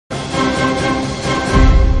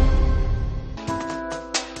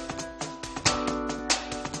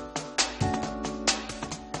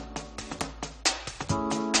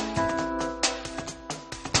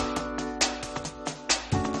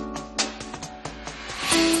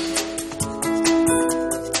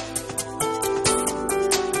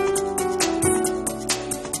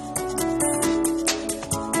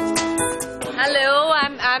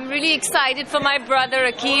very excited for my brother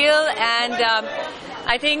Aqueel, and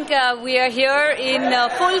I think we are here in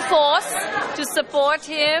full force to support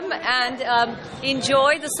him and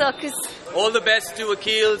enjoy the circus. All the best to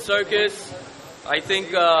Aqueel Circus. I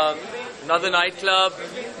think another nightclub,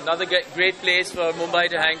 another great place for Mumbai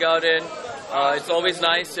to hang out in. It's always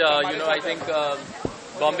nice, I think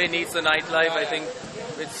Bombay needs the nightlife. I think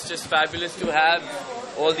it's just fabulous to have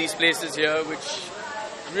all these places here which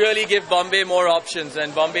really give Bombay more options,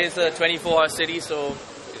 and Bombay is a 24-hour city, so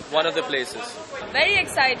it's one of the places. Very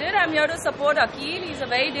excited. I'm here to support Aqueel. He's a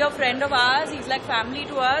very dear friend of ours. He's like family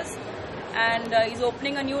to us, and he's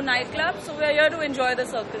opening a new nightclub, so we're here to enjoy the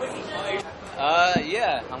circus.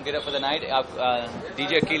 Yeah, I'm get up for the night.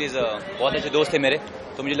 DJ Aqueel is a बहुत अच्छे दोस्त है मेरे,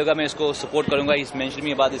 तो मुझे लगा मैं इसको support करूँगा. He's mentioned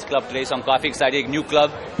me about this club today, so I'm काफी excited. A new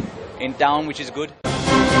club in town, which is good.